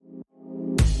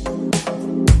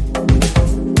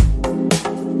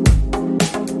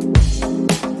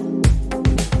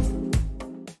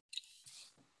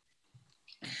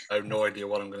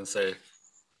idea what I'm going to say.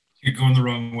 You're going the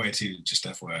wrong way too, just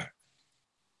FYI.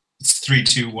 It's three,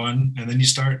 two, one, and then you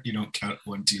start. You don't count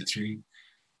one, two, three.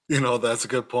 That's a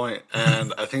good point.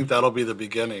 And I think that'll be the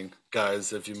beginning,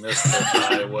 guys. If you missed it,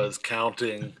 I was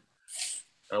counting.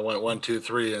 I went one, two,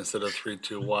 three instead of three,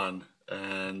 two, one.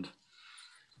 And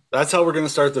that's how we're going to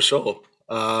start the show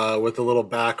with a little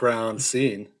background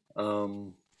scene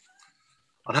on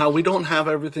how we don't have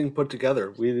everything put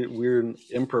together. We're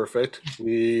imperfect.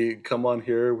 We come on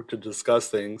here to discuss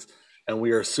things, and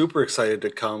we are super excited to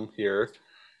come here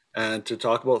and to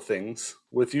talk about things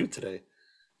with you today.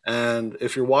 And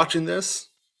if you're watching this,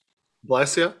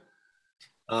 bless you.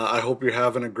 I hope you're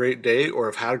having a great day or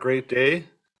have had a great day.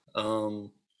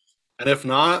 And if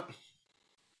not,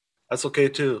 that's okay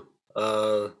too.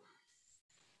 Not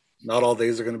all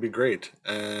days are going to be great.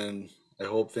 And I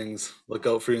hope things look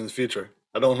out for you in the future.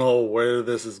 I don't know where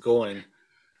this is going.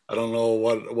 I don't know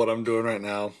what I'm doing right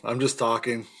now. I'm just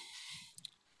talking.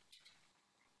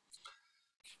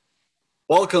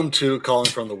 Welcome to Calling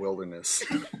from the Wilderness.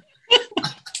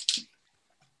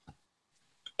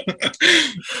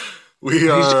 We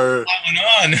are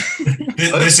on.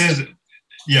 This is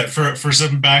for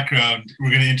some background,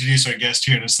 we're going to introduce our guest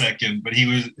here in a second, but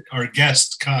our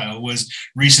guest Kyle was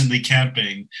recently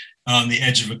camping on the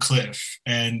edge of a cliff,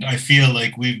 and I feel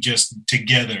like we've just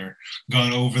together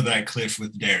gone over that cliff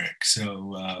with Derek,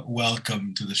 so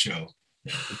welcome to the show.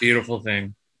 A beautiful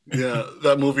thing. Yeah,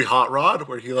 that movie Hot Rod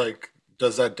where he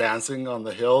does that dancing on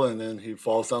the hill and then he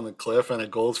falls down the cliff and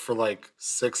it goes for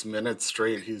 6 minutes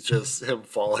straight. He's just him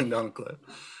falling down the cliff.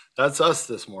 That's us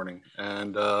this morning.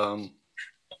 And I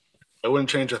wouldn't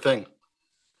change a thing.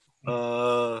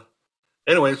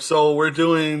 Anyway, so we're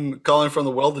doing Calling from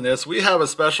the Wilderness. We have a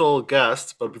special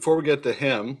guest, but before we get to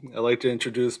him, I'd like to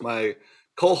introduce my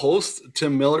co-host,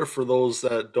 Tim Miller, for those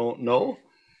that don't know.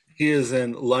 He is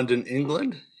in London,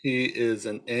 England. He is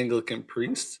an Anglican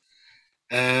priest.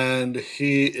 And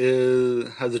he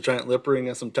has a giant lip ring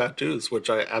and some tattoos, which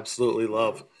I absolutely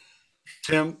love.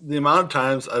 Tim, the amount of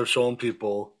times I've shown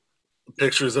people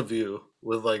pictures of you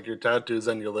with your tattoos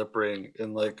and your lip ring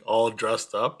and all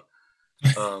dressed up.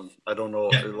 I don't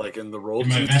know, in the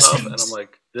robes and stuff. And I'm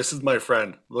like, this is my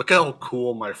friend. Look how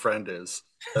cool my friend is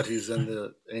that he's in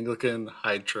the Anglican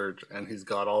High Church and he's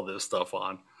got all this stuff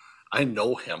on. I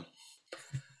know him.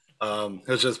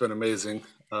 It's just been amazing.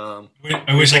 I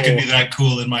wish I could be that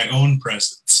cool in my own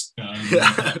presence. As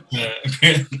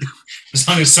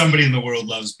long as somebody in the world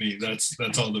loves me, that's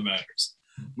all that matters.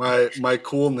 My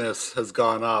coolness has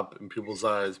gone up in people's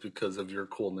eyes because of your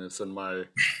coolness and my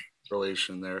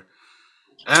relation there.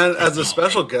 And as a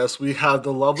special guest, we have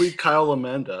the lovely Kyle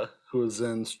Amanda, who is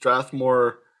in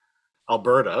Strathmore,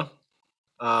 Alberta.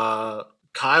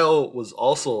 Kyle was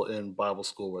also in Bible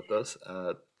school with us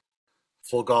at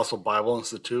Full Gospel Bible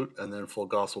Institute, and then Full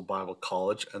Gospel Bible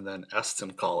College, and then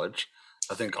Eston College.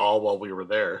 I think all while we were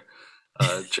there.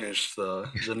 Changed the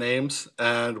names,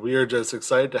 and we are just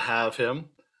excited to have him.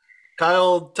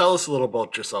 Kyle, tell us a little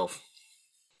about yourself.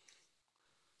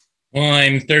 Well,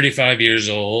 I'm 35 years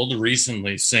old,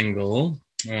 recently single.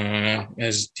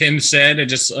 As Tim said, I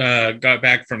just got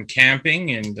back from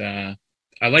camping, and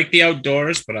I like the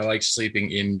outdoors, but I like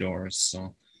sleeping indoors.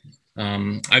 So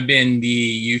I've been the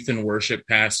youth and worship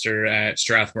pastor at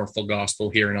Strathmore Full Gospel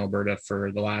here in Alberta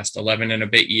for the last 11 and a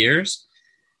bit years.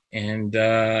 And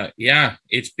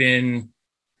it's been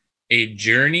a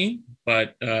journey,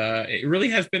 but it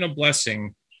really has been a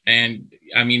blessing. And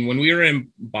I mean, when we were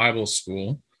in Bible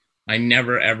school, I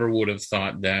never, ever would have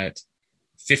thought that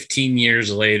 15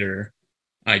 years later,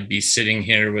 I'd be sitting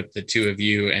here with the two of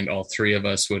you and all three of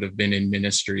us would have been in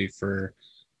ministry for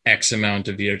X amount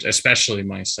of years, especially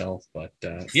myself. But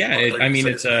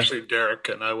it's actually Derek,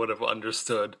 and I would have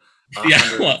understood.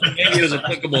 Well, maybe it was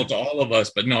applicable to all of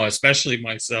us, but no, especially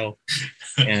myself.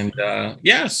 And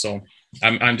so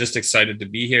I'm just excited to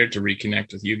be here to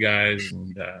reconnect with you guys.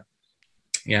 And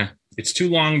it's too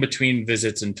long between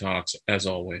visits and talks, as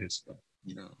always.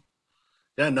 Yeah,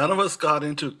 none of us got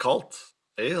into cults.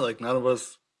 None of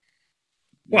us.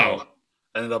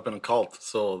 Ended up in a cult,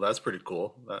 so that's pretty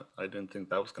cool. That I didn't think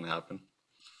that was going to happen.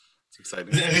 It's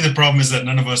exciting. I think the problem is that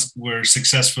none of us were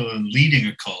successful in leading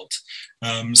a cult,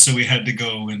 so we had to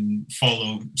go and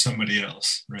follow somebody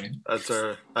else, right?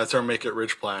 That's our make it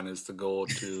rich plan, is to go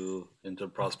into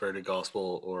prosperity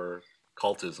gospel or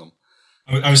cultism.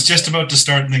 I was just about to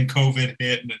start, and then COVID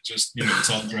hit, and it just it's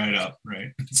all dried up,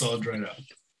 right? It's all dried up.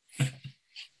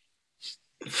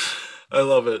 I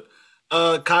love it.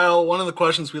 Kyle, one of the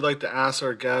questions we like to ask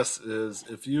our guests is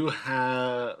do you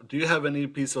have any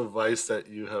piece of advice that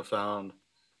you have found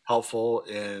helpful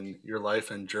in your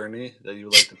life and journey that you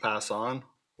would like to pass on,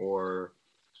 or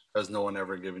has no one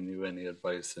ever given you any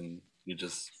advice and you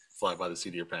just fly by the seat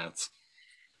of your pants?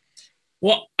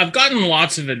 Well, I've gotten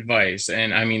lots of advice,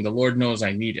 and I mean, the Lord knows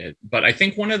I need it. But I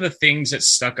think one of the things that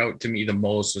stuck out to me the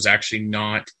most was actually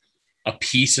not a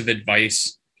piece of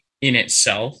advice in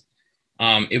itself.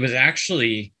 It was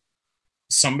actually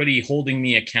somebody holding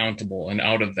me accountable, and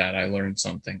out of that, I learned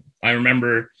something. I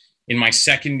remember in my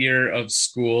second year of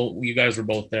school, you guys were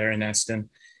both there in Eston.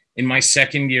 In my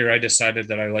second year, I decided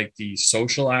that I liked the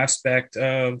social aspect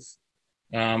of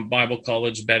Bible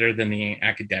college better than the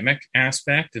academic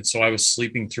aspect. And so I was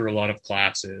sleeping through a lot of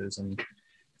classes and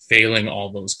failing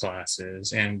all those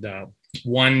classes. And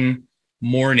one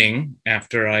morning,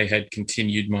 after I had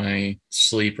continued my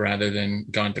sleep rather than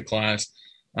gone to class,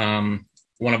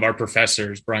 one of our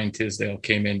professors, Brian Tisdale,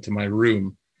 came into my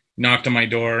room, knocked on my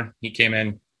door. He came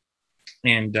in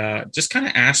and just kind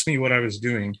of asked me what I was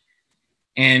doing.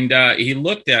 And he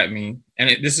looked at me, and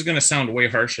this is going to sound way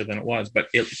harsher than it was, but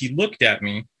he looked at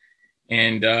me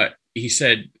and he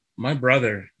said, "My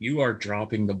brother, you are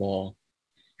dropping the ball."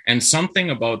 And something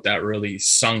about that really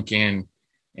sunk in.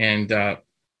 And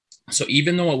so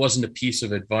even though it wasn't a piece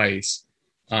of advice,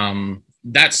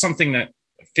 that's something that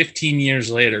 15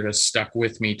 years later has stuck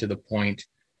with me to the point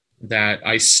that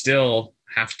I still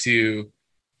have to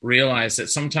realize that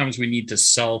sometimes we need to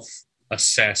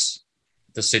self-assess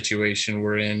the situation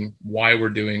we're in, why we're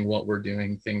doing what we're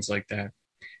doing, things like that.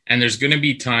 And there's going to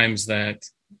be times that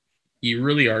you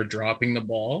really are dropping the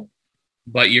ball,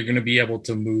 but you're going to be able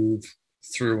to move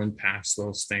through and past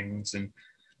those things. And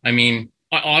I mean,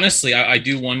 honestly, I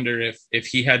do wonder if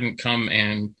he hadn't come.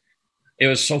 And it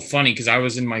was so funny because I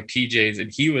was in my PJs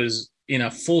and he was in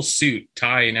a full suit,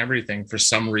 tie and everything for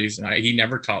some reason. He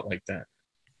never taught like that.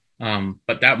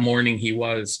 But that morning he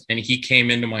was, and he came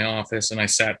into my office and I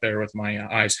sat there with my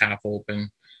eyes half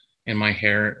open and my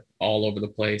hair all over the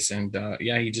place. And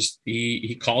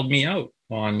he called me out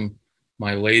on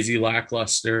my lazy,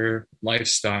 lackluster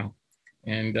lifestyle.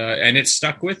 And it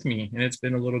stuck with me, and it's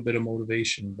been a little bit of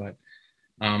motivation. But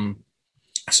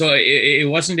so it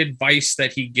wasn't advice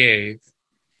that he gave,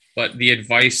 but the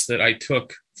advice that I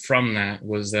took from that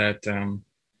was that no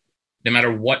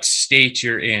matter what state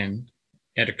you're in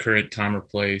at a current time or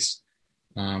place,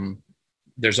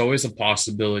 there's always a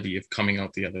possibility of coming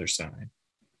out the other side.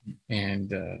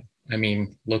 And I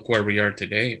mean, look where we are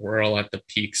today. We're all at the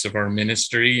peaks of our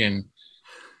ministry, and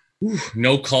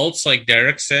no cults, like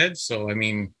Derek said. So, I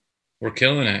mean, we're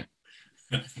killing it.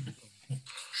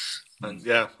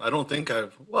 Yeah, I don't think I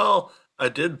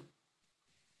did.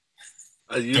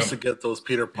 I used to get those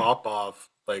Peter Popoff,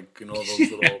 like, those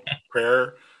little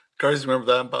prayer cards. Remember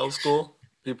that in Bible school?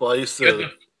 I used to.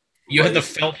 You had the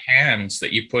felt hands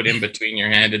that you put in between your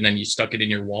hand, and then you stuck it in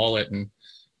your wallet, and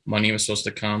money was supposed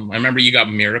to come. I remember you got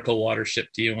miracle water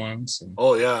shipped to you once.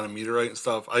 Oh yeah, and a meteorite and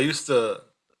stuff. I used to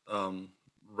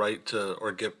write to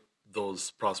or get those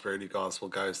prosperity gospel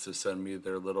guys to send me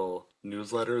their little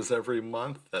newsletters every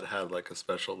month that had like a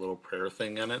special little prayer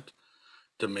thing in it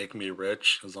to make me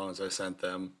rich, as long as I sent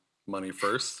them money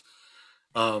first.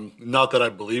 Not that I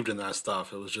believed in that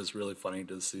stuff. It was just really funny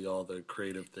to see all the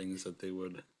creative things that they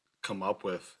would come up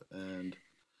with. And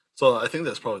so I think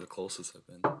that's probably the closest I've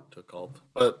been to a cult.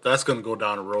 But that's going to go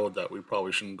down a road that we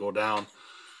probably shouldn't go down.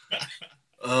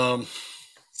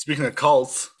 Speaking of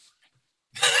cults,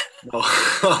 no,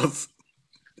 I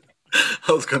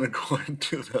was going to go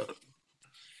into that.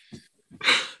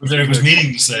 There was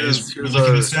meaning to say is we're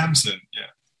looking at Samson.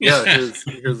 Yeah.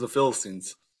 Here's the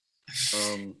Philistines.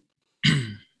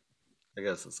 I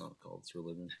guess it's not called, it's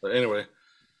religion. But anyway,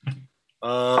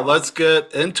 let's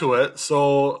get into it.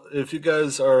 So if you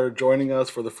guys are joining us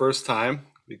for the first time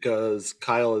because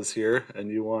Kyle is here and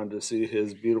you wanted to see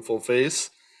his beautiful face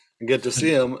and get to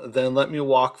see him, then let me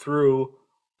walk through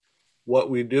what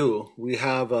we do. We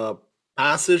have a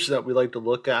passage that we like to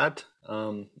look at.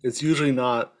 It's usually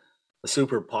not a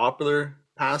super popular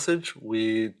passage.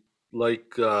 We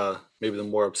like maybe the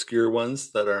more obscure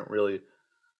ones that aren't really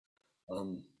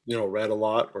read a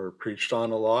lot or preached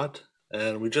on a lot,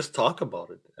 and we just talk about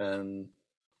it. And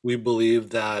we believe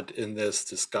that in this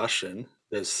discussion,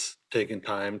 this taking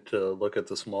time to look at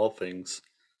the small things,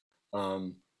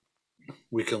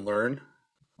 we can learn,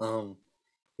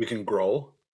 we can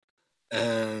grow,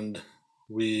 and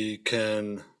we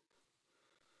can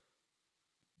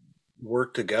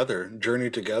work together, journey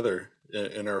together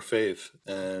in our faith.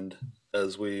 And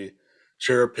as we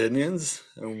share opinions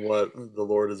and what the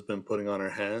Lord has been putting in our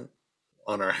heads,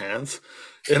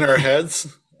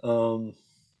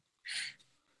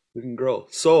 we can grow.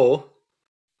 So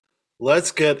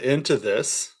let's get into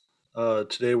this.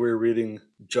 Today we're reading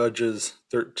Judges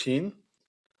 13,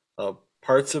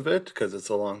 parts of it, because it's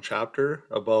a long chapter,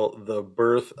 about the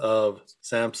birth of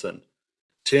Samson.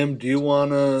 Tim, do you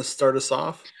want to start us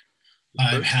off?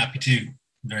 I'm happy to.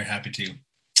 Very happy to.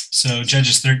 So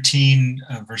Judges 13,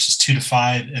 verses 2 to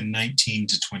 5 and 19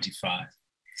 to 25.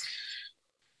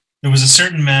 There was a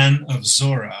certain man of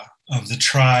Zorah, of the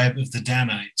tribe of the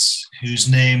Danites, whose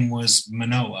name was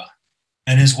Manoah,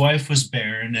 and his wife was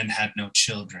barren and had no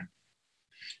children.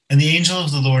 And the angel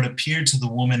of the Lord appeared to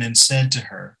the woman and said to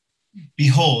her,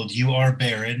 Behold, you are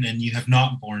barren, and you have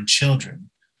not borne children,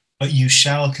 but you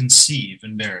shall conceive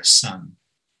and bear a son.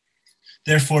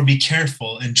 Therefore be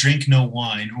careful and drink no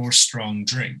wine or strong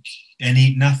drink, and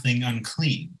eat nothing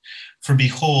unclean, for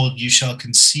behold, you shall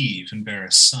conceive and bear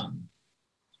a son.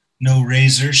 No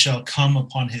razor shall come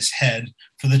upon his head,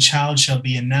 for the child shall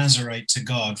be a Nazarite to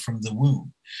God from the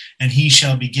womb, and he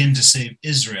shall begin to save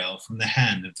Israel from the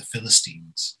hand of the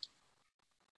Philistines.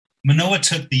 Manoah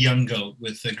took the young goat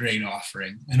with the grain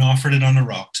offering and offered it on a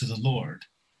rock to the Lord,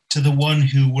 to the one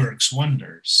who works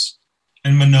wonders.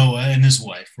 And Manoah and his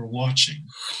wife were watching.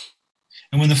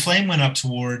 And when the flame went up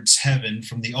towards heaven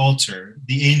from the altar,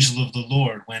 the angel of the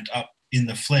Lord went up in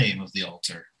the flame of the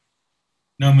altar.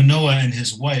 Now Manoah and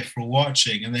his wife were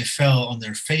watching, and they fell on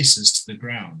their faces to the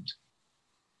ground.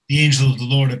 The angel of the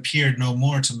Lord appeared no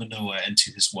more to Manoah and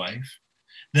to his wife.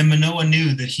 Then Manoah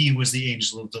knew that he was the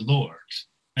angel of the Lord.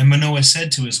 And Manoah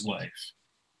said to his wife,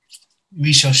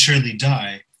 We shall surely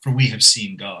die, for we have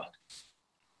seen God.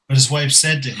 But his wife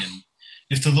said to him,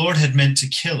 If the Lord had meant to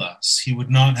kill us, he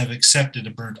would not have accepted a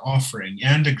burnt offering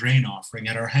and a grain offering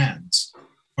at our hands,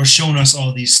 or shown us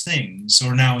all these things,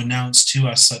 or now announced to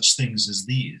us such things as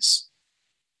these.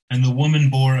 And the woman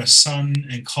bore a son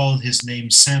and called his name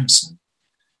Samson.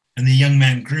 And the young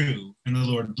man grew, and the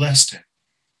Lord blessed him.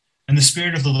 And the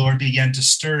Spirit of the Lord began to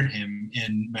stir him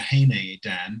in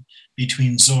Mahane-dan,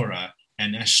 between Zorah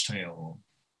and Eshtaol.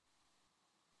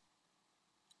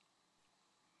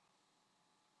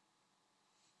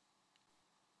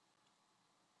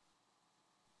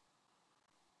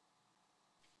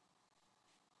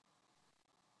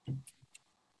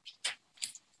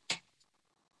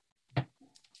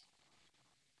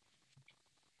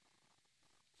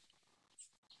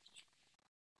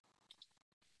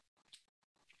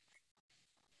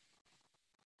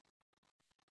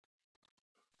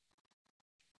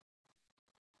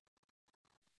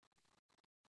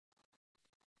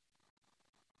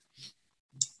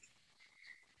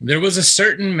 There was a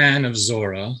certain man of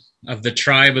Zorah, of the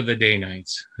tribe of the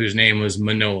Danites, whose name was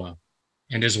Manoah,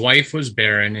 and his wife was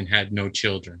barren and had no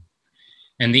children.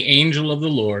 And the angel of the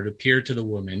Lord appeared to the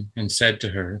woman and said to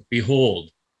her,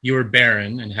 Behold, you are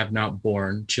barren and have not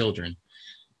borne children,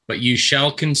 but you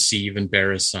shall conceive and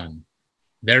bear a son.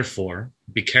 Therefore,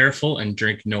 be careful and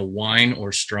drink no wine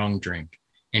or strong drink,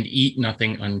 and eat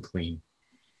nothing unclean.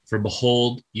 For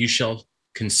behold, you shall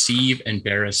conceive and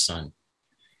bear a son.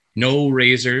 No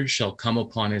razor shall come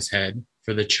upon his head,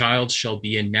 for the child shall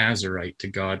be a Nazarite to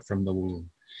God from the womb,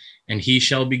 and he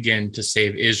shall begin to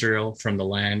save Israel from the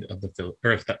hand of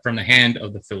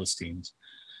the Philistines.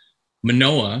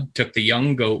 Manoah took the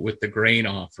young goat with the grain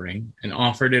offering and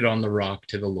offered it on the rock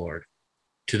to the Lord,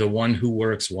 to the one who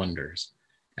works wonders.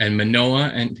 And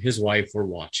Manoah and his wife were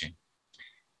watching.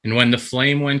 And when the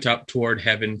flame went up toward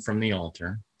heaven from the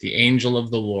altar, the angel of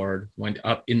the Lord went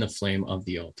up in the flame of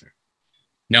the altar.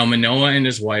 Now Manoah and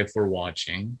his wife were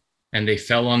watching, and they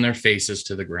fell on their faces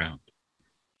to the ground.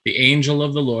 The angel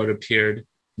of the Lord appeared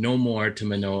no more to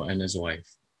Manoah and his wife.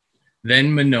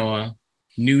 Then Manoah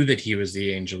knew that he was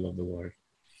the angel of the Lord.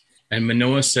 And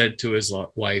Manoah said to his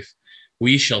wife,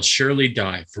 We shall surely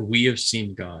die, for we have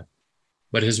seen God.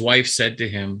 But his wife said to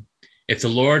him, If the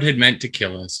Lord had meant to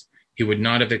kill us, he would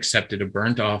not have accepted a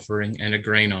burnt offering and a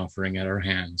grain offering at our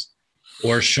hands,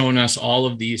 or shown us all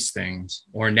of these things,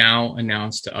 or now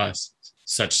announced to us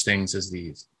such things as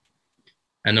these.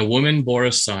 And the woman bore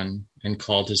a son and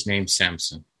called his name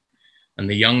Samson. And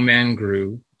the young man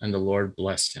grew, and the Lord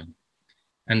blessed him.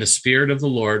 And the Spirit of the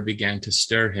Lord began to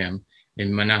stir him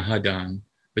in Mahane-dan,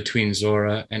 between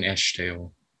Zorah and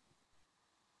Eshtaol.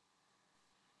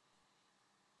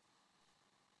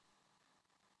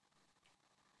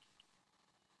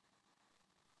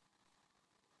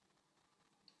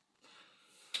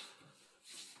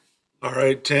 All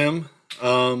right, Tim.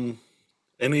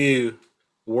 Any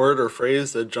word or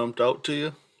phrase that jumped out to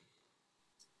you?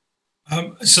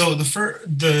 So there's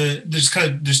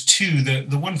two.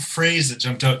 The one phrase that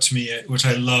jumped out to me, which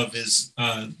I love, is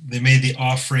they made the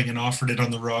offering and offered it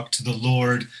on the rock to the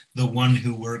Lord, the one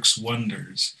who works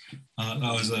wonders.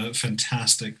 That was a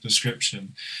fantastic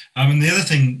description. And the other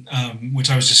thing, which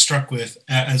I was just struck with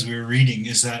as we were reading,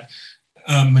 is that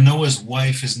Manoah's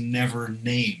wife is never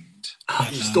named.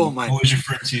 You stole mine. Always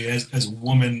referred to as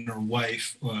woman or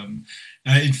wife.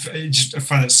 I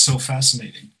find it so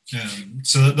fascinating.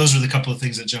 So those are the couple of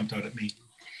things that jumped out at me.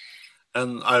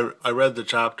 And I read the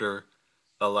chapter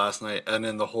last night, and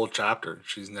in the whole chapter,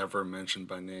 she's never mentioned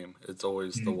by name. It's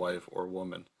always the wife or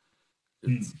woman.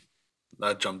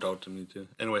 That jumped out to me too.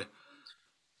 Anyway,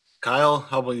 Kyle,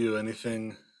 how about you?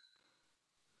 Anything?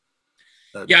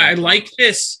 Yeah, I like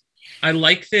this. I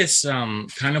like this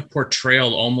kind of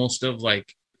portrayal, almost of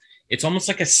like, it's almost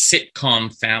like a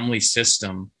sitcom family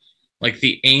system. Like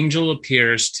the angel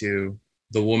appears to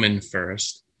the woman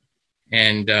first,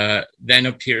 and then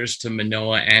appears to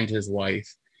Manoah and his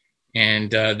wife,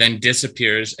 and then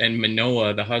disappears. And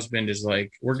Manoah, the husband, is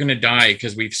like, "We're gonna die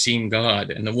because we've seen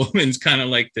God." And the woman's kind of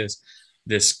like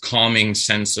this calming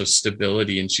sense of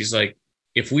stability, and she's like,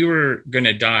 if we were going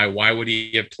to die, why would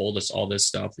he have told us all this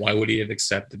stuff? Why would he have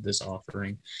accepted this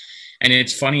offering? And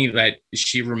it's funny that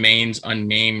she remains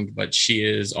unnamed, but she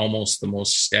is almost the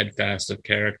most steadfast of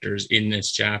characters in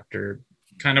this chapter,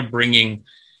 kind of bringing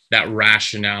that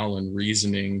rationale and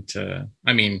reasoning to,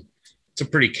 I mean, it's a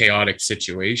pretty chaotic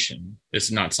situation.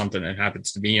 It's not something that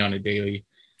happens to me on a daily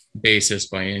basis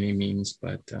by any means,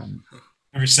 but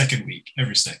every second week.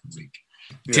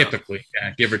 Typically,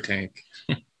 yeah, give or take.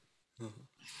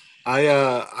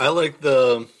 I like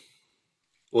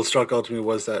what struck out to me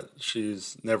was that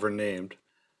she's never named,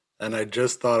 and I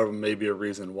just thought of maybe a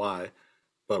reason why,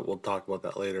 but we'll talk about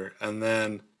that later. And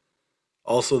then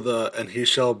also and he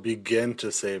shall begin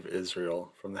to save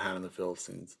Israel from the hand of the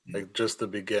Philistines, like just to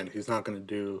begin. He's not going to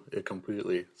do it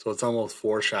completely, so it's almost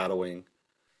foreshadowing,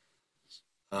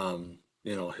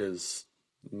 his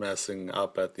messing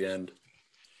up at the end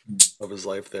of his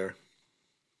life there.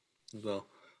 So,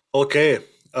 okay.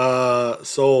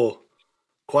 So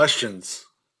questions.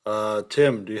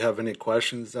 Tim, do you have any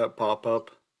questions that pop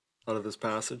up out of this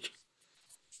passage?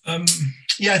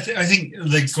 Yeah, I think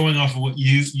like going off of what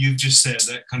you've just said,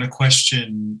 that kind of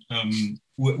question,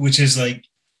 which is like,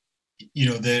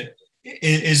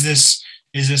 is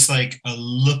this like a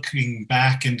looking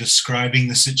back and describing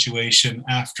the situation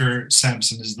after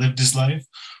Samson has lived his life,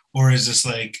 or is this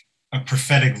like a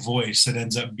prophetic voice that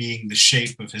ends up being the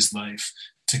shape of his life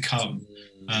to come?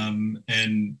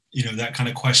 And that kind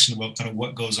of question about kind of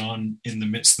what goes on in the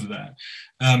midst of that,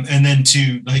 and then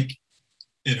to like,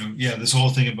 this whole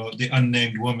thing about the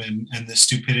unnamed woman and the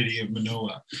stupidity of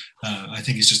Manoah, I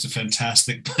think is just a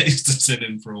fantastic place to sit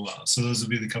in for a while. So those would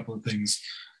be the couple of things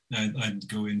I'd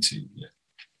go into.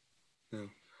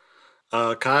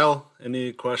 Kyle,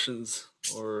 any questions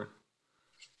or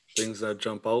things that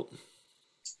jump out?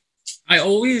 I've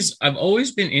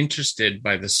always been interested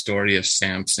by the story of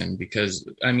Samson, because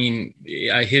I mean,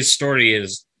 his story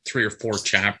is 3 or 4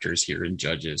 chapters here in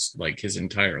Judges, like his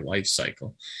entire life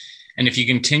cycle. And if you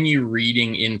continue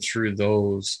reading in through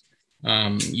those,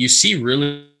 you see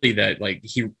really that like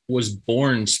he was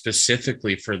born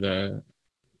specifically for the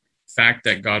fact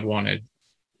that God wanted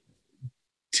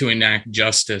to enact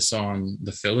justice on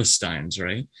the Philistines,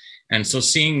 right? And so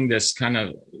seeing this kind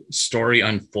of story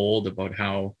unfold about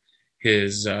how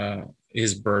his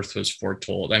birth was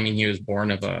foretold. I mean, he was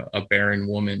born of a barren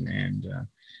woman, and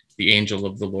the angel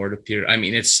of the Lord appeared. I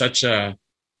mean, it's such a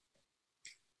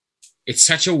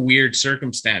weird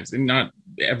circumstance, and not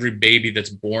every baby that's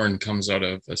born comes out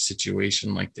of a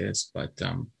situation like this. But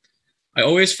I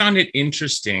always found it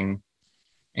interesting,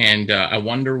 and I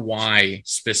wonder why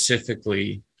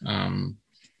specifically the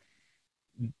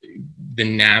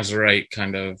Nazarite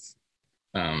kind of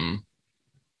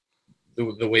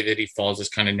the way that he follows this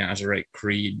kind of Nazarite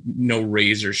creed, no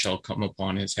razor shall come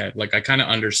upon his head. Like, I kind of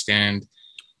understand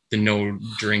the no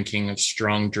drinking of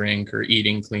strong drink or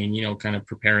eating clean, kind of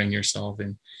preparing yourself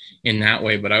in that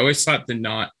way. But I always thought the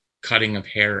not cutting of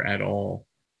hair at all.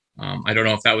 I don't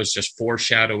know if that was just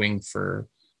foreshadowing for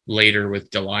later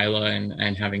with Delilah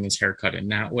and having his hair cut in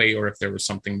that way, or if there was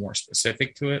something more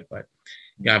specific to it. But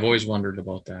yeah, I've always wondered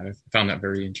about that. I found that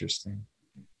very interesting.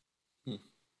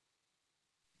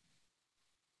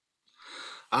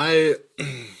 The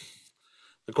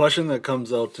question that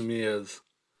comes out to me is,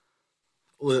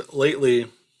 lately,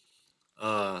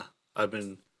 I've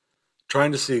been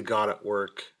trying to see God at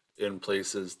work in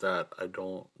places that I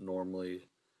don't normally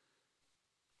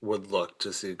would look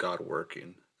to see God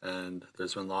working. And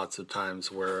there's been lots of times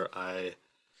where I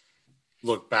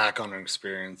look back on an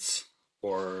experience,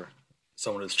 or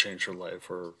someone has changed their life,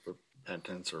 or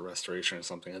repentance or restoration or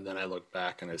something, and then I look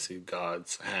back and I see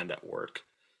God's hand at work.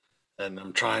 And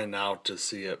I'm trying now to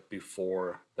see it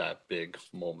before that big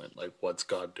moment. Like, what's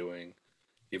God doing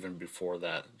even before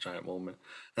that giant moment?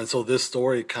 And so this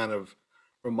story kind of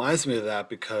reminds me of that,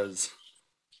 because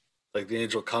like the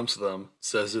angel comes to them,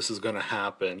 says this is going to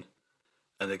happen,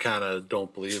 and they kind of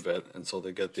don't believe it. And so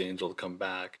they get the angel to come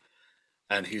back,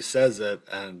 and he says it,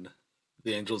 and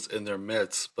the angel's in their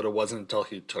midst. But it wasn't until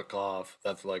he took off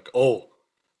that they're like, oh,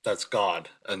 that's God.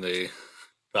 And they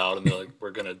bowed and they're like,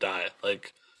 we're going to die.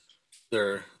 Like,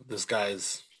 this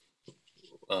guy's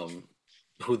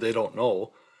who they don't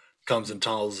know comes and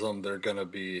tells them they're gonna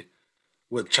be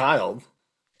with child.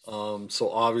 So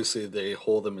obviously they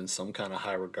hold him in some kind of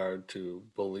high regard to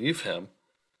believe him,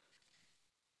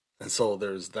 and so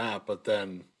there's that. But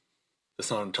then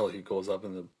it's not until he goes up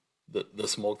in the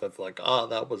smoke that's like,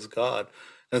 that was God.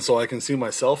 And so I can see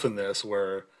myself in this,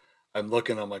 where I'm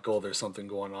like, oh, there's something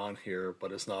going on here,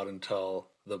 but it's not until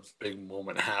the big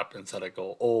moment happens that I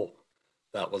go, oh,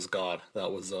 that was God.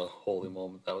 That was a holy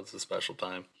moment. That was a special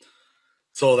time.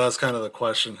 So that's kind of the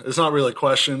question. It's not really a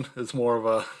question. It's more of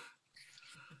a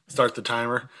start the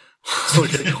timer. We'll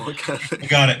get going kind of thing.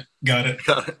 Got it.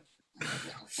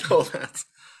 So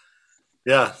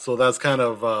that's kind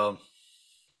of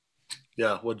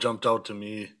what jumped out to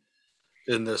me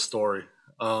in this story.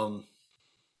 I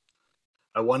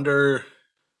wonder.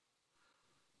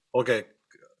 Okay,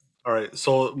 all right.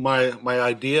 So my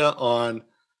idea on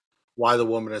why the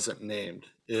woman isn't named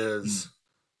is,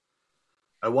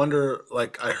 I wonder,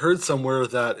 like, I heard somewhere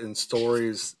that in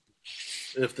stories,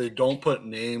 if they don't put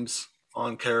names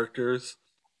on characters,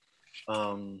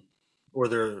 or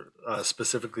they're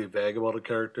specifically vague about a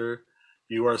character,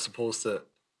 you are supposed to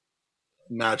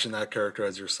imagine that character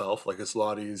as yourself. Like, it's a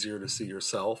lot easier to see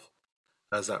yourself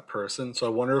as that person. So I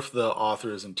wonder if the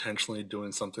author is intentionally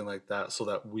doing something like that, so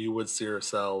that we would see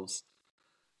ourselves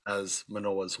as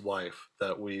Manoah's wife,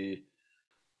 that we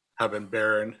have been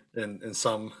barren in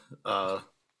some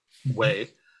way,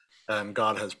 and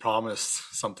God has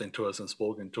promised something to us and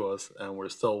spoken to us, and we're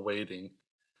still waiting,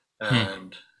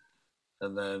 and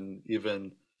then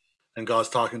and God's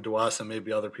talking to us, and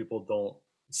maybe other people don't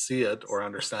see it or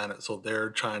understand it, so they're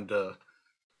trying to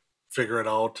figure it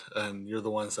out, and you're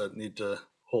the ones that need to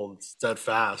hold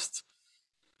steadfast.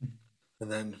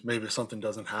 And then maybe something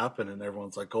doesn't happen, and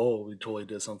everyone's like, oh, we totally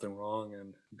did something wrong,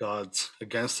 and God's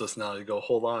against us now. You go,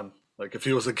 hold on. Like, if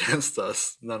he was against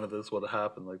us, none of this would have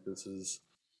happened. Like,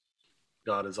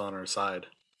 God is on our side.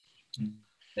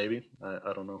 Maybe.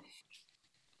 I don't know.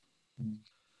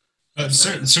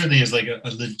 Certainly is like a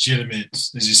legitimate,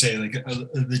 as you say, like a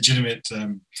legitimate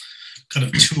kind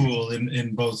of tool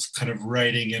in both kind of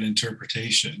writing and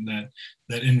interpretation,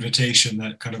 that invitation,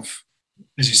 that kind of,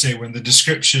 as you say, when the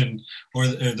description or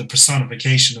the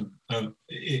personification of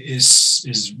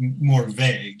is more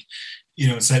vague,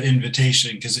 it's that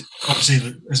invitation, because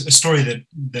obviously a story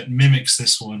that mimics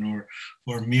this one or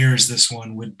mirrors this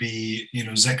one would be,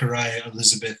 Zechariah,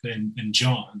 Elizabeth, and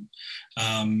John,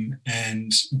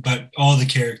 but all the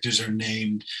characters are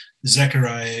named.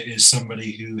 Zechariah is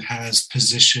somebody who has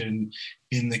position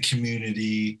in the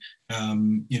community.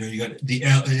 You got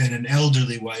an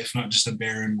elderly wife, not just a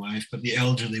barren wife, but the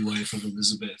elderly wife of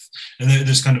Elizabeth. And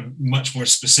there's kind of much more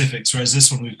specifics. Whereas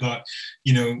this one, we've got,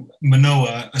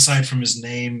 Manoah, aside from his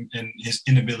name and his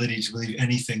inability to believe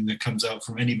anything that comes out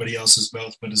from anybody else's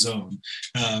mouth but his own,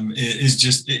 is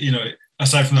just,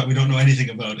 aside from that, we don't know anything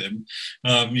about him.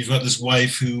 You've got this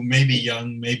wife who may be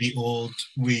young, may be old.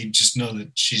 We just know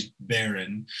that she's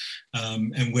barren.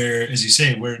 And where, as you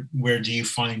say, where do you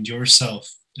find yourself,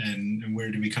 and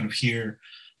where do we kind of hear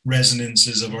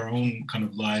resonances of our own kind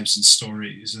of lives and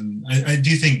stories? And I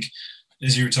do think,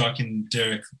 as you were talking,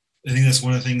 Derek, I think that's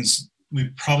one of the things we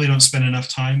probably don't spend enough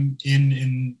time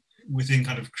within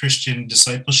kind of Christian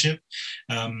discipleship,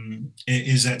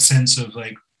 is that sense of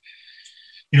like,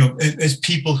 as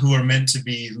people who are meant to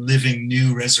be living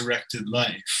new resurrected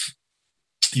life,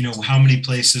 how many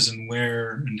places and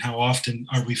where and how often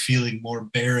are we feeling more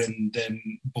barren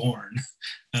than born?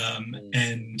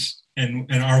 And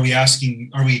are we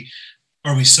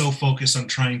so focused on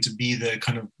trying to be the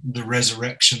kind of the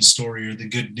resurrection story or the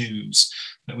good news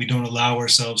that we don't allow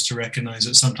ourselves to recognize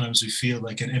that sometimes we feel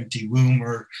like an empty womb,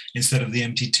 or instead of the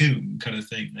empty tomb kind of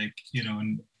thing, like,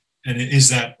 and it is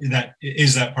that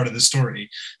part of the story,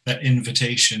 that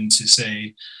invitation to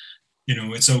say,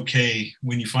 it's okay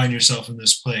when you find yourself in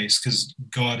this place, because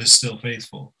God is still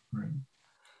faithful. Right?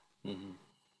 Mm-hmm.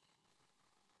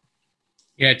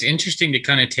 Yeah, it's interesting to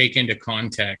kind of take into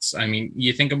context. I mean,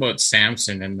 you think about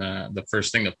Samson, and the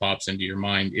first thing that pops into your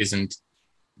mind isn't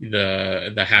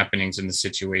the happenings and the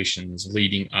situations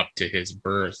leading up to his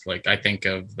birth. Like I think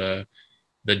of the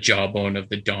jawbone of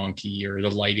the donkey, or the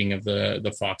lighting of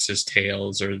the fox's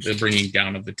tails, or the bringing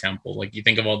down of the temple. Like you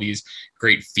think of all these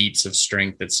great feats of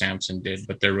strength that Samson did,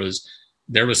 but there was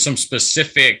some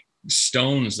specific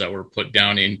stones that were put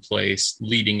down in place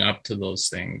leading up to those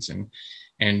things.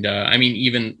 And I mean,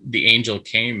 even the angel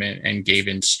came and gave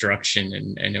instruction,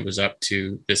 and it was up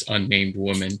to this unnamed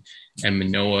woman and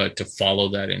Manoah to follow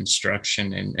that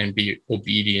instruction and be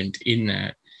obedient in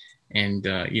that. And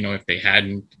if they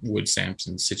hadn't, would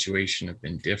Samson's situation have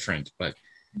been different? But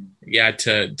yeah,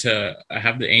 to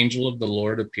have the angel of the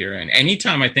Lord appear, and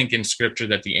anytime I think in Scripture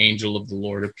that the angel of the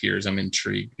Lord appears, I'm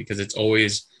intrigued, because it's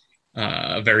always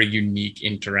a very unique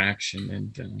interaction.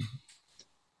 And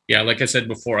yeah, like I said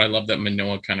before, I love that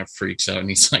Manoah kind of freaks out and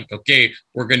he's like, okay,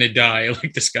 we're going to die.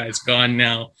 Like, this guy's gone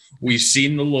now. We've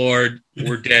seen the Lord.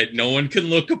 We're dead. No one can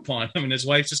look upon him. And his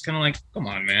wife's just kind of like, come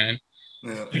on, man.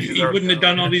 Yeah, He wouldn't have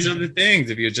done all these other things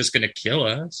if he was just going to kill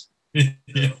us.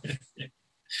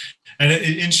 And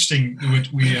interesting, which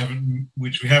we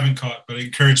haven't caught, but I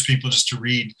encourage people just to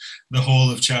read the whole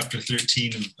of chapter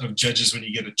 13 of Judges when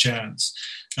you get a chance.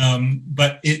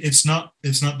 But it's not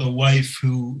the wife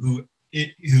who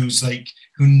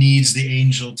needs the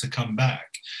angel to come back.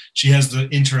 She has the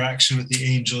interaction with the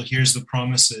angel, hears the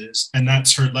promises, and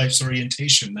that's her life's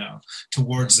orientation now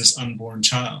towards this unborn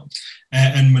child.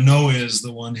 And Manoah is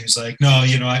the one who's like, no,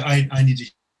 I need to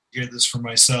hear this for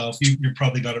myself. You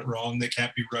probably got it wrong. That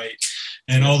can't be right.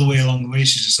 And all the way along the way,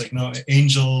 she's just like, no,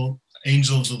 angel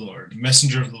of the Lord,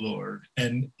 messenger of the Lord.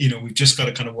 And, we've just got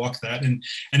to kind of walk that. And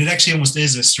it actually almost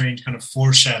is a strange kind of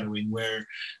foreshadowing where,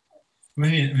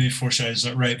 maybe foreshadow is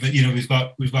not right, but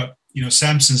we've got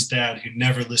Samson's dad who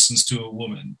never listens to a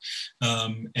woman,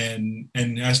 and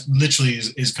literally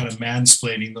is kind of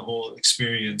mansplaining the whole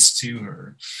experience to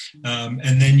her.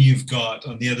 And then you've got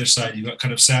on the other side, you've got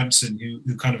kind of Samson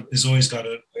who kind of has always got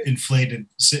an inflated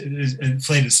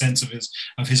sense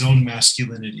of his own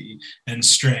masculinity and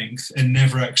strength, and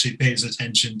never actually pays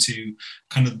attention to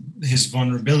kind of his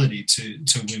vulnerability to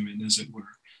women, as it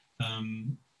were.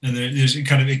 And there's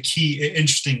kind of a key,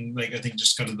 interesting, I think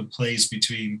just kind of the plays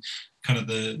between kind of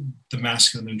the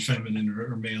masculine and feminine,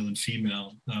 or male and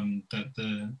female,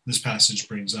 that this passage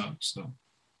brings up. So,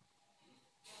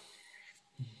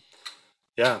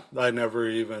 yeah, I never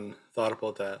even thought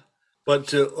about that. But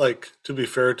to be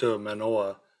fair to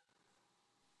Manoah,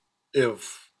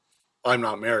 if I'm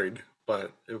not married,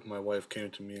 but if my wife came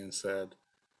to me and said,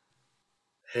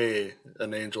 "Hey,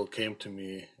 an angel came to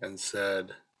me and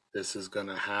said this is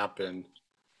gonna happen,"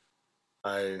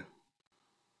 I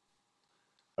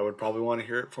would probably want to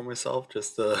hear it for myself,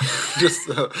 just to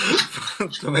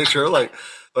to make sure.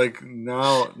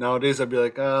 Nowadays, I'd be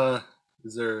like,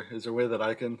 is there a way that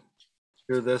I can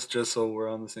hear this just so we're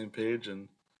on the same page? And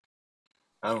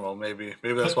I don't know, maybe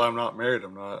that's why I'm not married.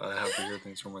 I have to hear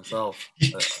things for myself.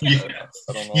 I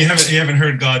don't know. You haven't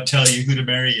heard God tell you who to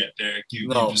marry yet, Derek.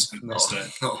 No.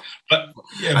 But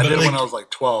yeah, I did when I was like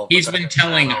 12. He's been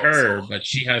telling her, but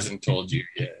she hasn't told you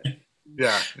yet.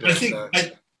 Yeah. But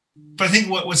I think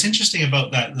what's interesting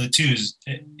about that though too is,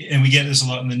 and we get this a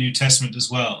lot in the New Testament as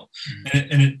well,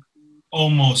 and it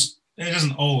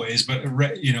doesn't always, but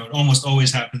it almost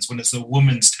always happens when it's a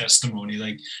woman's testimony.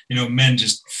 Men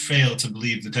just fail to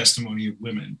believe the testimony of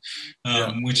women,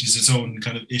 which is its own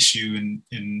kind of issue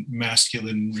in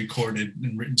masculine recorded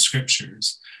and written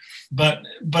scriptures. But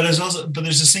there's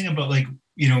this thing about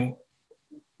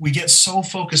we get so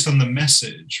focused on the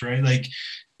message, right?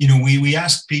 We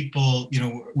ask people,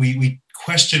 we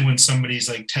question when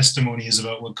somebody's testimony is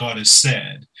about what God has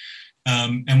said.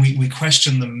 And we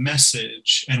question the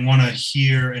message and want to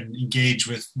hear and engage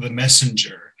with the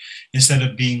messenger, instead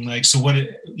of being so what,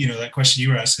 that question you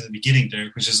were asking at the beginning,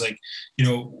 Derek, which is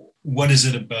what is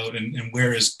it about, and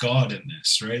where is God in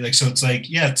this, right? So it's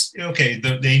it's okay,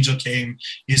 the angel came,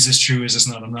 is this true, is this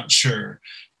not, I'm not sure,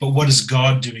 but what is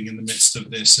God doing in the midst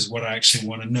of this is what I actually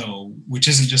want to know, which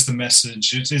isn't just the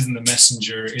message, it isn't the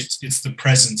messenger, it's the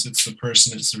presence, it's the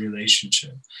person, it's the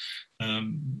relationship.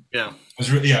 It was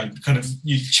really, kind of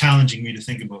challenging me to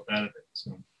think about that a bit.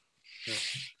 So. Yeah.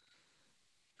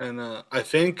 And I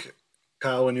think,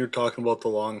 Kyle, when you're talking about the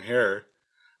long hair,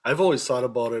 I've always thought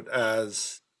about it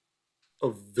as a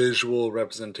visual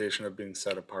representation of being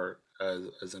set apart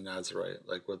as a Nazirite,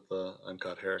 with the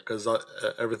uncut hair, because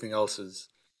everything else is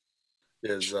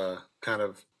kind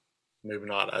of maybe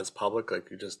not as public.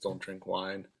 You just don't drink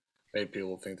wine. Maybe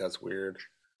people think that's weird,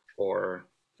 or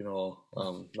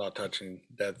not touching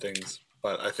dead things.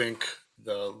 But I think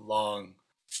the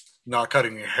not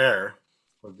cutting your hair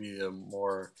would be a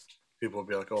more, people would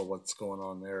be like, oh, what's going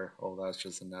on there? Oh, that's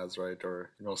just a Nazarite,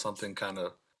 or something kind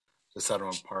of to set them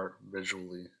apart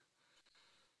visually.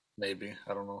 Maybe,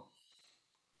 I don't know.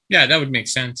 Yeah, that would make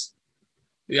sense.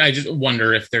 I just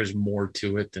wonder if there's more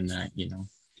to it than that.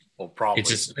 Well, probably.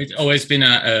 It's always been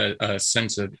a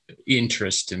sense of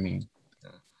interest to me. Yeah.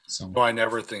 So No, I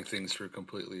never think things through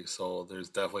completely. So there's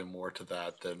definitely more to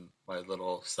that than my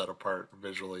little set apart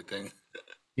visually thing.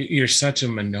 You're such a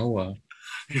Manoah.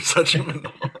 You're such a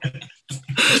Manoah.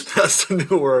 That's the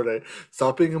new word.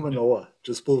 Stop being a Manoah.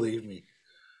 Just believe me.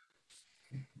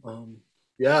 But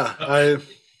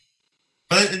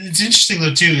it's interesting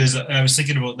though too. Is I was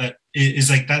thinking about that. Is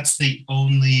like that's the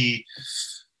only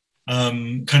that's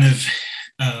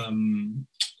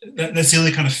the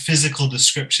only kind of physical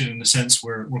description in the sense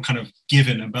where we're kind of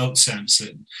given about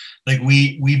Samson. Like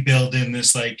we build in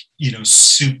this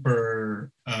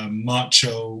super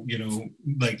macho,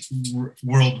 like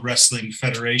World Wrestling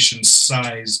Federation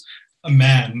size a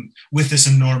man with this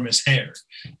enormous hair,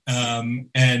 but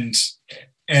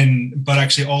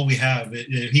actually all we have,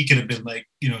 he could have been like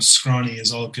scrawny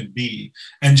as all could be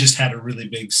and just had a really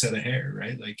big set of hair,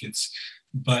 right?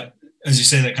 But as you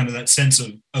say, that sense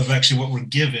of actually what we're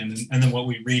given and then what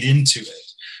we read into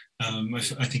it,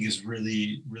 I think is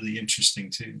really, really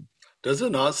interesting too. Does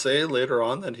it not say later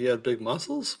on that he had big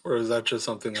muscles, or is that just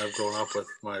something I've grown up with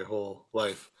my whole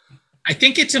life? I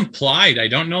think it's implied. I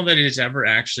don't know that it is ever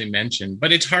actually mentioned,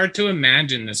 but it's hard to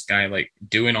imagine this guy like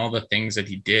doing all the things that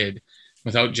he did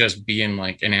without just being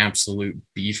like an absolute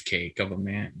beefcake of a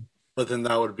man. But then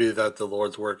that would be that the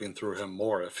Lord's working through him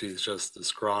more. If he's just the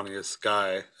scrawniest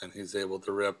guy and he's able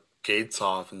to rip gates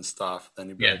off and stuff, then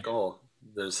you'd be like, oh,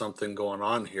 there's something going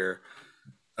on here.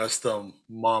 That's the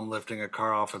mom lifting a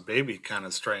car off a baby kind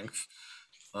of strength.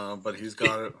 But he's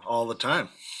got it all the time.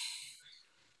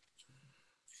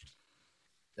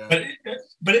 Yeah.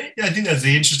 But I think that's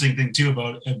the interesting thing too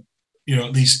about, at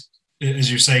least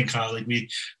as you're saying, Kyle, like we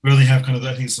only have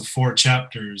I think it's the 4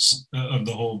 chapters of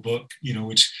the whole book,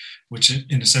 which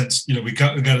in a sense, we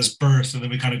got his birth, and then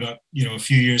we kind of got, a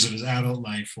few years of his adult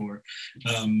life,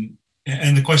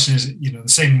 and the question is, the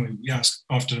same way we ask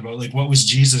often about like, what was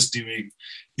Jesus doing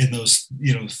in those,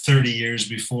 30 years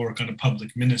before kind of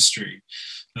public ministry?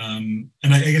 And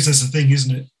I guess that's the thing,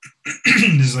 isn't it?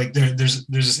 Is like there's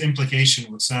this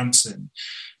implication with Samson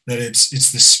that it's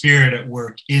the Spirit at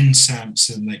work in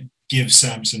Samson that gives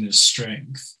Samson his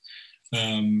strength,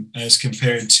 as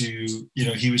compared to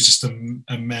he was just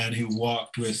a man who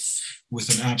walked with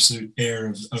an absolute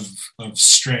air of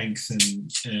strength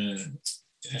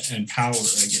and power, I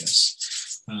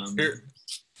guess.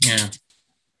 Yeah.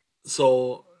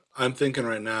 So I'm thinking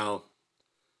right now,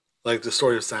 like the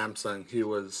story of Samson, he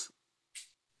was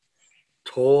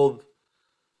told,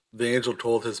 the angel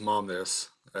told his mom this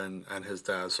and his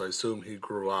dad. So I assume he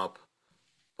grew up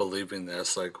believing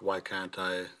this, like, why can't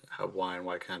I have wine?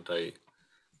 Why can't I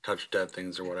touch dead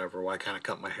things or whatever? Why can't I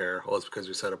cut my hair? Oh, it's because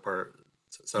you're set apart.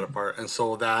 And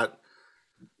so that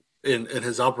in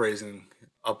his uprising,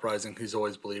 he's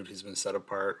always believed he's been set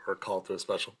apart or called to a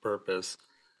special purpose.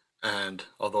 And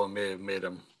although it may have made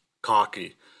him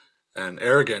cocky and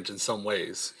arrogant in some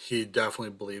ways, he definitely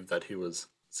believed that he was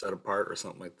set apart or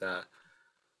something like that.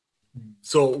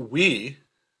 So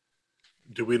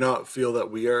do we not feel that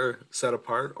we are set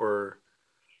apart or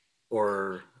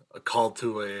called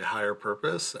to a higher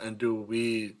purpose? And do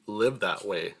we live that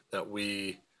way, that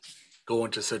we go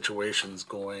into situations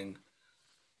going,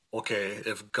 okay,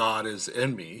 if God is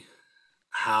in me,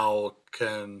 how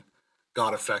can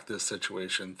God affect this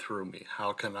situation through me?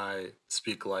 How can I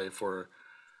speak life or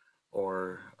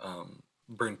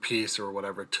bring peace or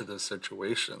whatever to this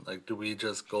situation? Like, do we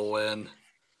just go in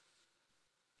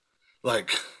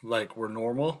like we're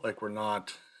normal, like we're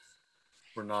not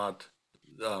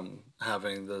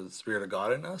having the Spirit of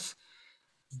God in us?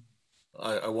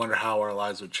 I wonder how our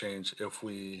lives would change if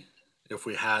we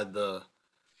had the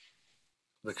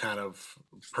kind of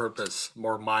purpose,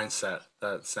 more mindset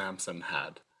that Samson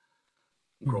had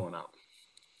growing up.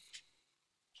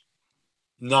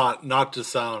 Not to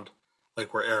sound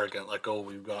like we're arrogant, like, oh,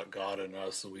 we've got God in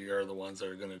us, so we are the ones that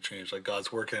are going to change. Like,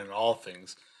 God's working in all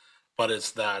things, but it's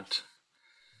that,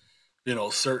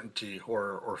 certainty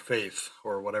or faith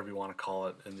or whatever you want to call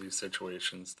it in these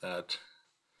situations that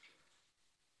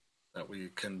we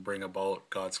can bring about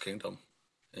God's kingdom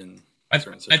in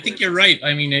certain situations. I think you're right.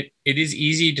 I mean, it is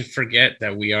easy to forget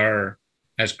that we are,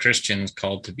 as Christians,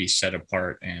 called to be set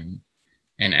apart and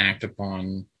act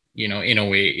upon in a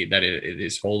way that it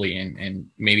is holy. And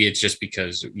maybe it's just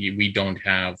because we don't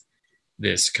have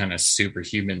this kind of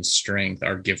superhuman strength.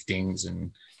 Our giftings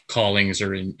and callings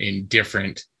are in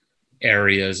different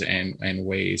areas and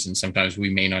ways. And sometimes we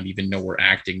may not even know we're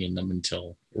acting in them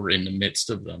until we're in the midst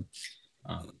of them.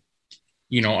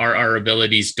 Our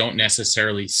abilities don't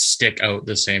necessarily stick out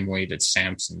the same way that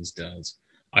Samson's does.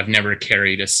 I've never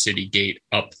carried a city gate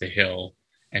up the hill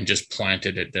and just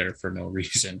planted it there for no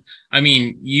reason. I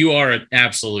mean, you are an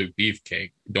absolute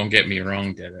beefcake. Don't get me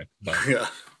wrong, Derek. But, Yeah.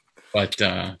 but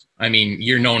I mean,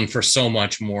 you're known for so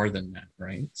much more than that,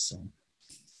 right? So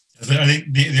I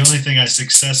think the only thing I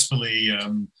successfully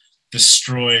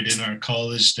destroyed in our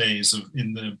college days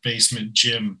in the basement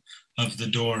gym of the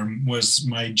dorm was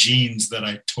my jeans that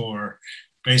I tore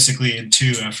basically in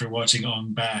two after watching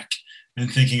On Back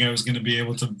and thinking I was going to be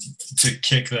able to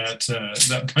kick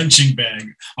that punching bag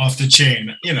off the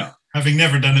chain. Having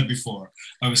never done it before,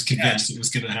 I was convinced it was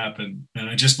going to happen, and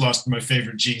I just lost my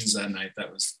favorite jeans that night.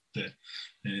 That was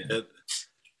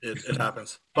It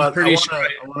happens. But I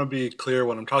want to be clear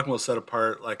when I'm talking about set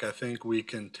apart. Like, I think we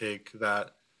can take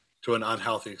that to an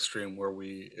unhealthy extreme where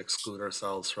we exclude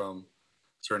ourselves from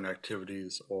certain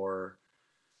activities or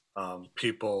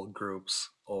people groups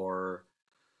or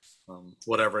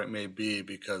whatever it may be,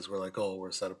 because we're like, oh,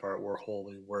 we're set apart, we're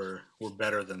holy, we're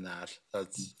better than that.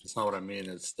 That's not what I mean.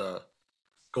 It's the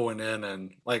going in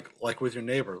and like with your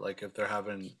neighbor, like if they're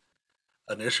having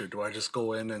an issue, do I just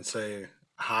go in and say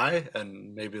hi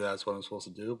and maybe that's what I'm supposed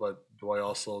to do? But do I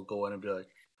also go in and be like,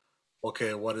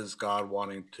 okay, what is God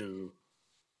wanting to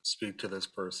speak to this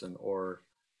person, or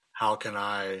how can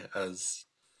I, as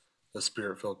a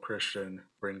spirit-filled Christian,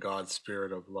 bring God's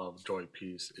spirit of love, joy,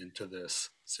 peace into this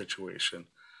situation?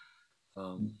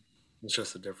 It's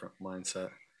just a different mindset.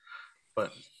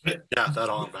 But yeah, that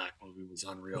On Back movie was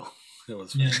unreal. It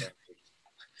was fantastic.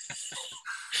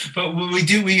 But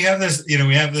we have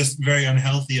this very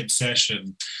unhealthy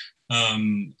obsession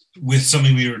with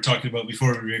something we were talking about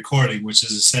before we were recording, which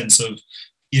is a sense of,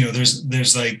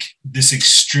 there's like this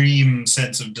extreme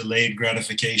sense of delayed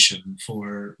gratification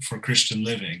for Christian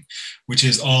living, which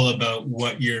is all about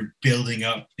what you're building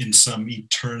up in some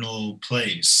eternal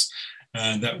place.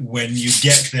 That when you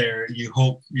get there, you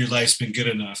hope your life's been good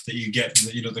enough that you get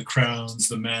the crowns,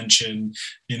 the mansion,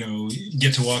 you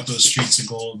get to walk those streets of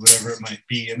gold, whatever it might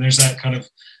be. And there's that kind of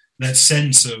that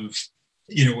sense of,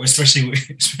 especially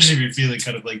if you're feeling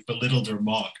kind of like belittled or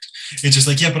mocked. It's just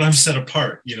like, yeah, but I'm set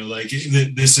apart, like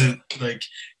this is like,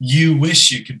 you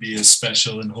wish you could be as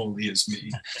special and holy as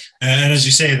me. And as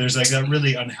you say, there's like that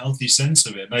really unhealthy sense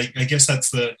of it. I guess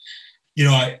that's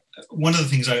one of the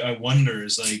things I wonder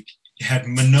is like, had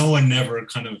Manoah never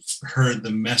kind of heard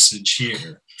the message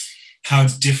here, how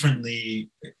differently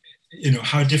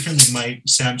might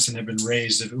Samson have been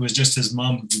raised if it was just his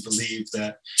mom who believed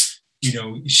that,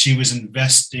 she was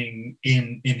investing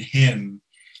in him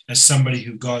as somebody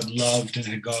who God loved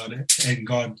and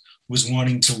God was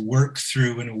wanting to work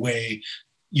through in a way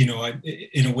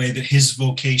that his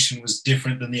vocation was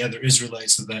different than the other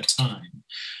Israelites of that time.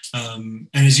 And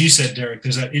as you said, Derek,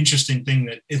 there's that interesting thing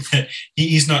that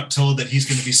he's not told that he's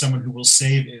going to be someone who will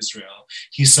save Israel.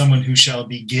 He's someone who shall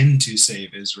begin to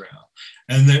save Israel.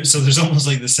 And so there's almost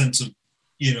like the sense of,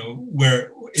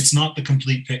 where it's not the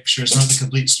complete picture, it's not the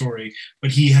complete story,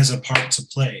 but he has a part to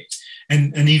play.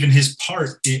 And even his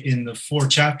part in the 4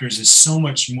 chapters is so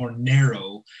much more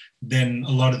narrow than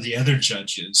a lot of the other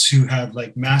judges who have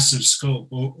like massive scope,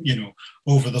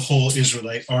 over the whole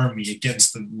Israelite army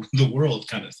against the world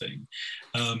kind of thing.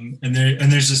 And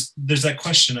there's that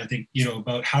question, I think,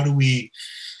 about how do we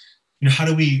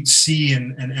see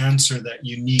and answer that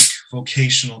unique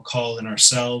vocational call in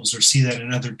ourselves, or see that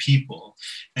in other people,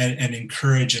 and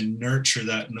encourage and nurture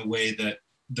that in a way that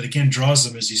again draws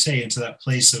them, as you say, into that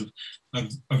place of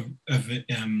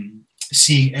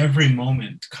seeing every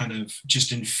moment kind of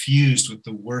just infused with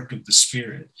the work of the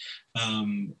Spirit,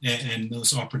 and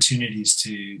those opportunities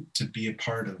to be a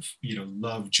part of,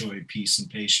 love, joy, peace, and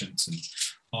patience, and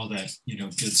all that,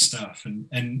 good stuff.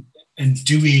 And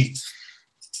do we,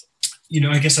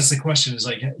 I guess that's the question, is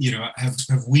like,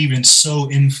 have we been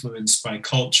so influenced by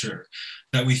culture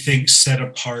that we think set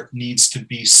apart needs to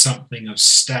be something of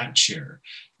stature,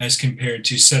 as compared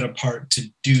to set apart to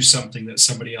do something that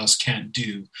somebody else can't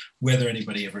do, whether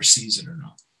anybody ever sees it or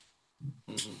not?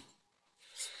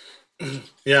 Mm-hmm.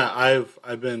 Yeah,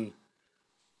 I've been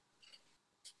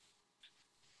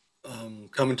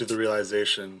coming to the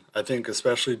realization, I think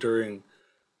especially during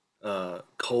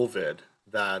COVID,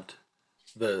 that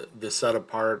the set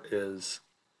apart is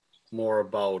more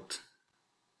about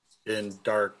in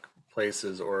dark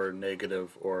places or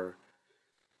negative or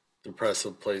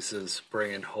depressive places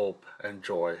bring in hope and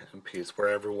joy and peace, where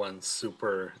everyone's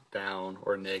super down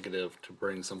or negative, to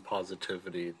bring some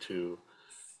positivity, to,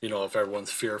 if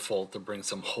everyone's fearful, to bring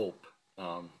some hope.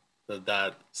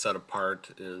 That set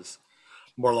apart is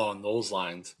more along those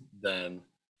lines than,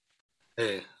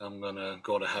 hey, I'm going to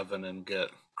go to heaven and get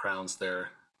crowns there.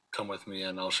 Come with me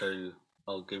and I'll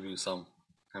give you some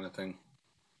kind of thing.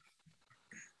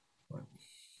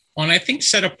 Well, and I think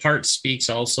set apart speaks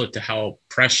also to how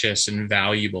precious and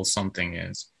valuable something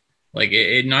is. Like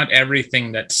not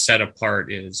everything that's set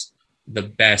apart is the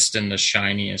best and the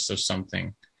shiniest of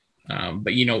something.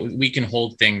 But, we can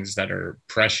hold things that are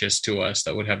precious to us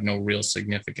that would have no real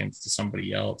significance to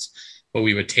somebody else, but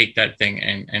we would take that thing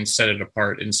and set it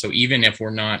apart. And so even if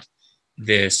we're not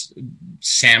this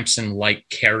Samson-like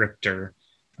character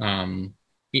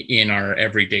in our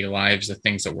everyday lives, the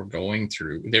things that we're going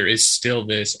through, there is still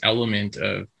this element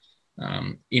of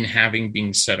in having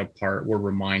being set apart, we're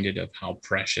reminded of how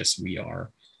precious we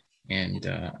are and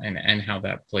how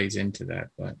that plays into that.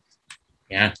 But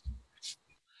yeah.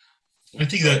 I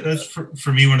think that's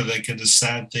for me one of the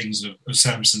sad things of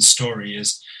Samson's story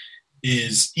is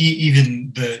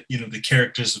even the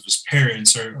characters of his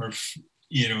parents are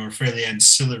fairly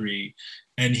ancillary,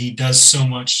 and he does so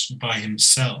much by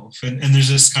himself, and there's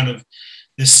this kind of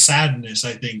this sadness.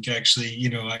 I think actually,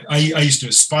 I used to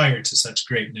aspire to such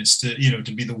greatness, to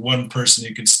be the one person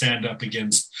who could stand up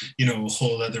against a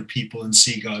whole other people and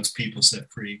see God's people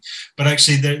set free. But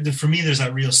actually, for me, there's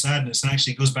that real sadness, and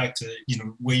actually it goes back to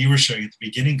what you were showing at the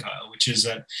beginning, Kyle, which is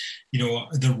that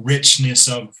the richness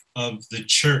of the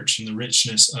church and the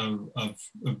richness of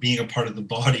being a part of the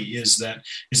body is that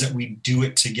we do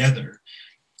it together.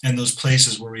 And those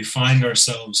places where we find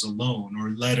ourselves alone,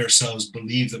 or let ourselves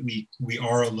believe that we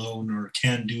are alone or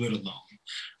can do it alone,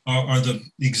 are the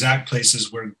exact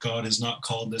places where God has not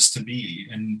called us to be.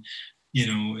 And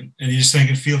you just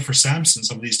think and feel for Samson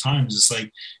some of these times. It's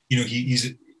like,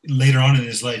 he's later on in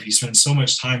his life, he spends so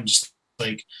much time just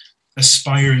like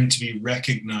aspiring to be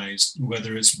recognized,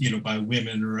 whether it's by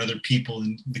women or other people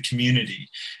in the community,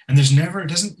 and you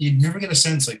never get a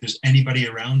sense like there's anybody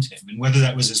around him, and whether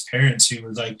that was his parents who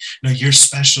were like, no, you're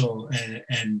special,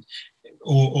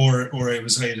 or it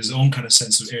was like his own kind of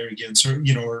sense of arrogance, or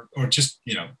just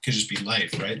could just be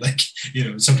life, right? Like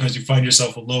sometimes you find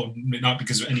yourself alone, not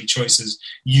because of any choices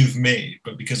you've made,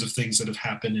 but because of things that have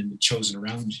happened and chosen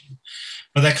around you.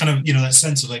 But that kind of that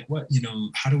sense of like, what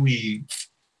how do we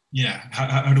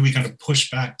how do we kind of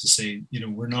push back to say,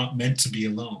 we're not meant to be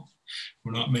alone.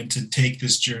 We're not meant to take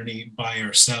this journey by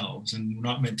ourselves, and we're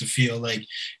not meant to feel like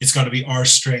it's got to be our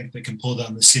strength that can pull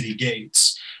down the city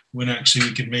gates, when actually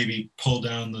we could maybe pull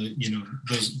down the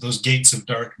those gates of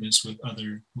darkness with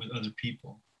other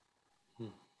people.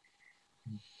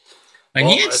 And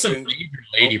he had some major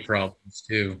lady problems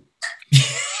too.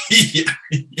 yeah.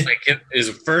 Like his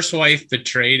first wife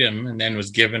betrayed him and then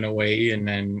was given away, and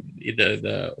then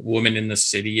the woman in the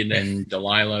city, and then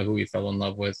Delilah, who he fell in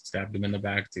love with, stabbed him in the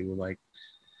back too. Like,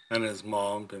 and his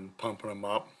mom been pumping him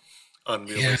up,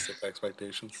 unrealistic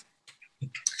expectations.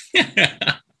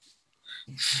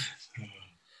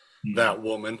 That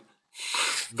woman,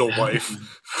 the wife,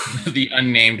 the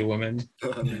unnamed woman.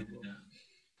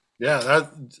 Yeah,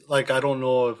 that, like, I don't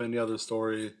know if any other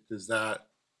story is that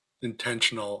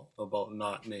intentional about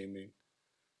not naming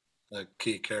a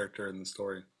key character in the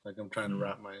story. Like, I'm trying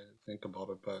to think about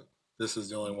it, but this is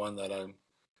the only one that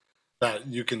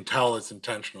you can tell it's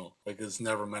intentional. Like, it's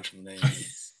never mentioned name.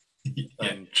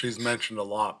 And she's mentioned a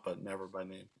lot, but never by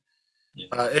name.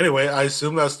 Yeah. Anyway, I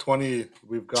assume that's 20.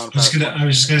 We've gone past. I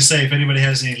was just gonna say, if anybody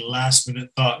has any last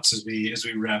minute thoughts as we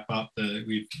wrap up,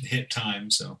 we've hit time.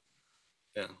 So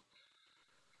yeah.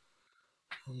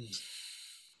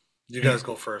 You guys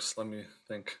go first. Let me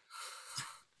think.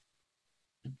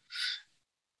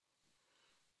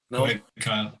 No, go ahead,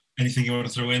 Kyle. Anything you want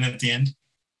to throw in at the end?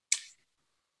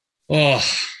 Oh,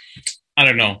 I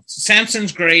don't know.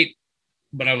 Samson's great,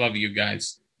 but I love you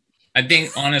guys. I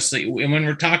think, honestly, when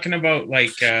we're talking about,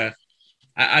 like,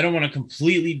 I don't want to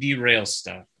completely derail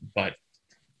stuff, but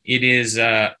it is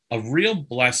a real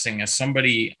blessing as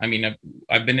somebody. I mean,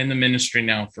 I've been in the ministry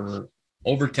now for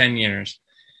over 10 years.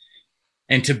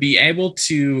 And to be able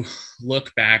to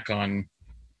look back on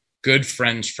good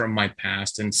friends from my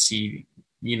past and see,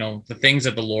 the things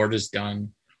that the Lord has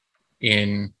done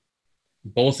in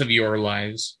both of your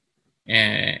lives,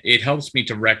 and it helps me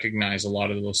to recognize a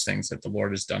lot of those things that the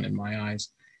Lord has done in my eyes,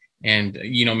 and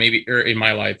maybe in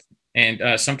my life,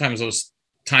 and sometimes those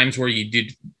times where you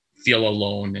did feel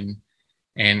alone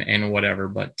and whatever,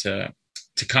 but to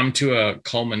come to a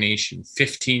culmination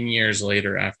 15 years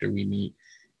later after we meet,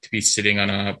 to be sitting on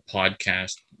a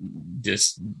podcast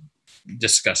just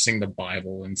discussing the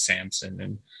Bible and Samson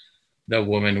and the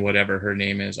woman, whatever her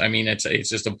name is. I mean, it's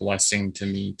just a blessing to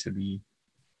me to be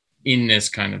in this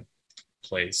kind of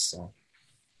place. So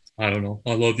I don't know.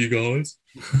 I love you guys.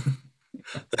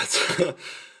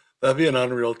 That'd be an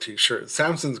unreal t-shirt.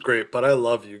 Samson's great, but I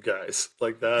love you guys.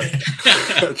 Like that.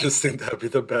 I just think that'd be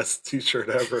the best t-shirt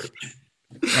ever.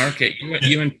 Okay,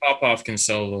 you and Popoff can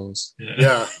sell those.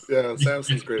 Yeah.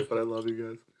 Samson's great, but I love you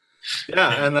guys.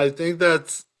 Yeah, and I think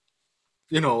that's,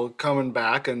 coming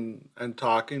back and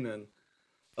talking and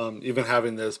even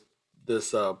having this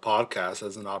podcast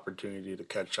as an opportunity to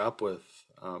catch up with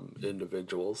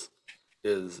individuals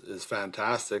is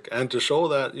fantastic, and to show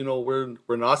that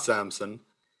we're not Samson.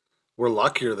 We're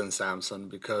luckier than Samson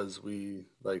because we,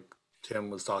 like Tim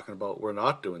was talking about, we're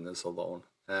not doing this alone,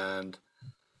 and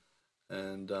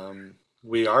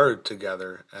we are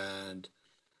together. And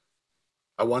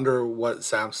I wonder what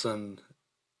Samson,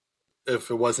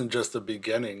 if it wasn't just the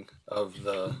beginning of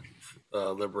the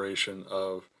liberation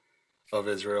of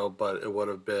Israel, but it would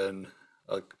have been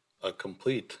a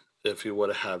complete if he would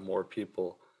have had more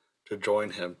people to join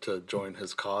him, to join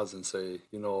his cause and say,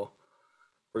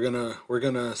 we're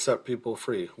gonna set people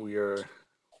free. We are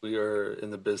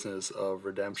in the business of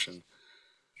redemption,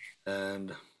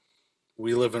 and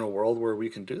we live in a world where we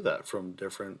can do that from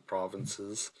different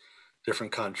provinces,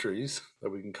 different countries, that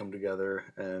we can come together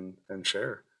and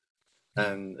share.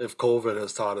 And if COVID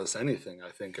has taught us anything,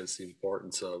 I think it's the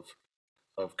importance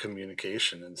of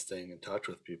communication and staying in touch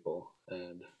with people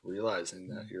and realizing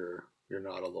that you're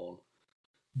not alone.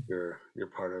 You're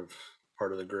part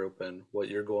of the group, and what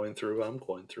you're going through, I'm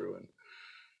going through, and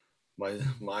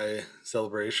my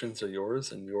celebrations are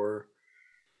yours, and your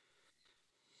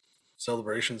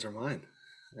celebrations are mine,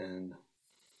 and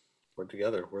we're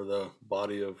together. We're the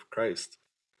body of Christ,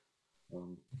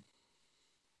 and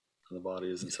the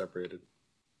body isn't separated.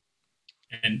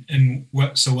 And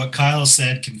what Kyle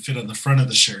said can fit on the front of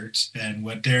the shirt, and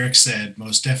what Derek said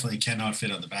most definitely cannot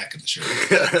fit on the back of the shirt.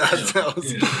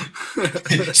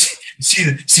 See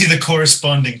the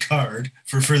corresponding card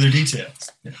for further details.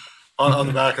 Yeah. On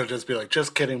the back, it'll just be like,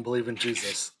 "Just kidding, believe in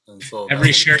Jesus." And so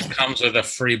every shirt comes with a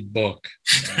free book.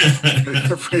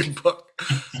 A free book.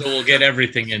 So we'll get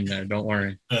everything in there. Don't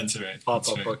worry. That's right.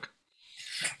 Pop-up book.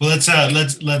 Well,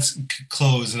 let's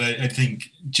close, and I think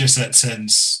just that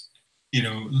sense.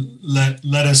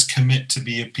 Let us commit to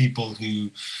be a people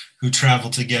who travel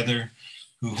together,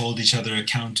 who hold each other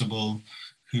accountable,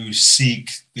 who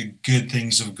seek the good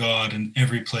things of God in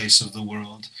every place of the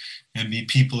world, and be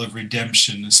people of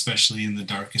redemption, especially in the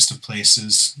darkest of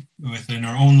places within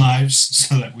our own lives,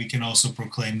 so that we can also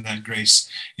proclaim that grace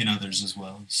in others as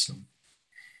well. So,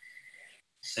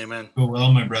 amen. Go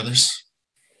well, my brothers.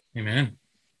 Amen.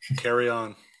 Carry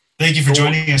on. Thank you for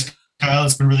joining us, Kyle.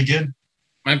 It's been really good.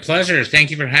 My pleasure. Thank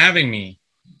you for having me.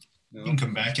 You can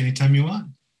come back anytime you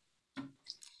want.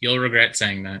 You'll regret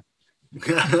saying that.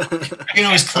 I can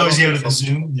always close you out of the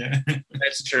Zoom. Yeah,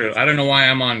 that's true. I don't know why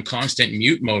I'm on constant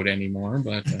mute mode anymore,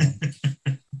 but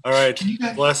all right.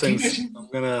 Blessings. I'm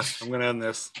gonna end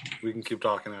this. We can keep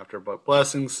talking after, but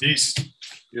blessings. Peace. See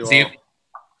you.